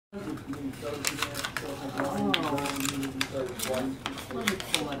Let me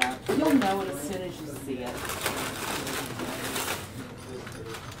pull it up. You'll know it as soon as you see it.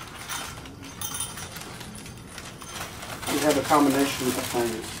 You have a combination of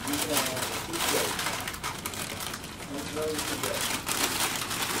things.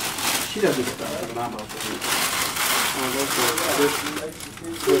 She doesn't get that when I'm over here.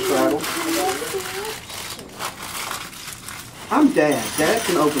 This rattle. I'm Dad. Dad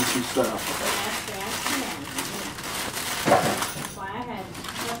can open some stuff.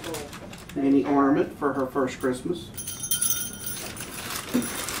 Mini ornament for her first Christmas.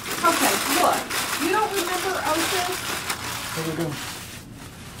 Okay, look. You don't remember Otis? What are we doing?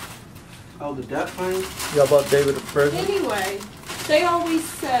 Oh, the duck thing? Y'all bought David a present? Anyway, they always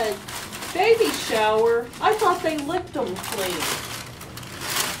said, baby shower. I thought they licked them clean.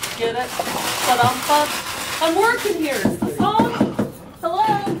 Get it? But I'm working here. Is this on?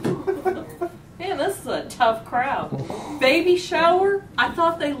 Hello? Man, this is a tough crowd. Baby shower? I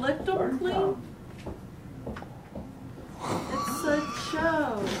thought they licked them clean. It's a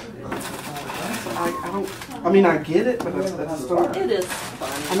joke. I mean, I get it, but that's not. It is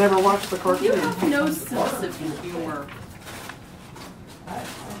funny. I never watched the cartoon. You have no sense of humor.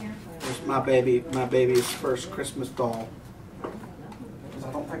 It's my baby's first Christmas doll. Because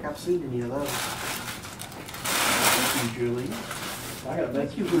I don't think I've seen any of those. Thank you, Julie.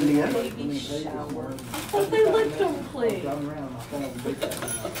 Thank you, Juliet. Baby shower. I thought they licked them clean. I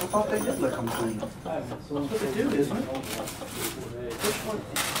thought they did lick them clean. That's what they do, isn't it? Which one?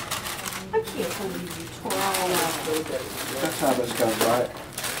 I can't believe you tore all out. That's how this goes, right?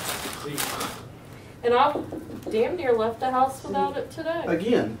 And I damn near left the house without it today.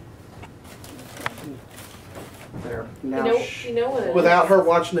 Again. There. Now, You know what it without is? her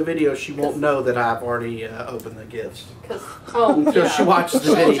watching the video, she won't know that I've already opened the gifts. Until she watches the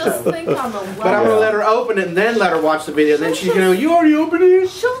She'll video. just think I'm a But I'm going to let her open it and then let her watch the video. Then she's going to go, you already opened it?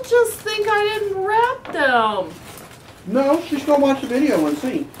 She'll just think I didn't wrap them. No, she's going to watch the video and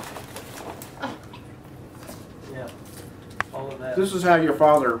see. Yeah. All of that. This is how your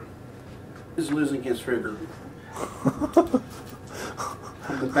father is losing his figure.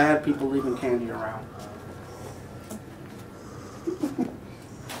 The bad people leaving candy around.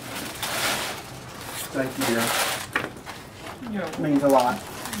 Thank you, dear. Means a lot.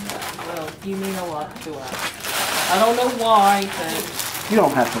 Well, you mean a lot to us. I don't know why, but You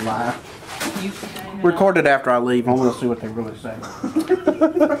don't have to lie. you Record it after I leave. I want to see what they really say.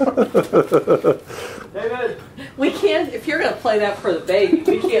 David! We can't, if you're going to play that for the baby,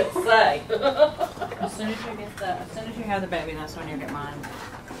 we can't say. As soon as you have the baby, that's when you get mine.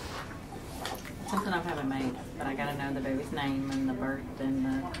 Something I haven't made, but I gotta know the baby's name and the birth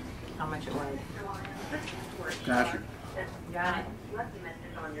and how much it weighed. Gotcha. Got it.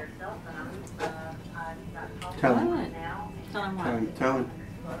 Tell him. What? Tell him what? Tell him.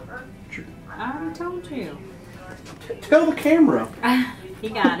 I already told you. Tell the camera. He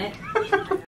got it.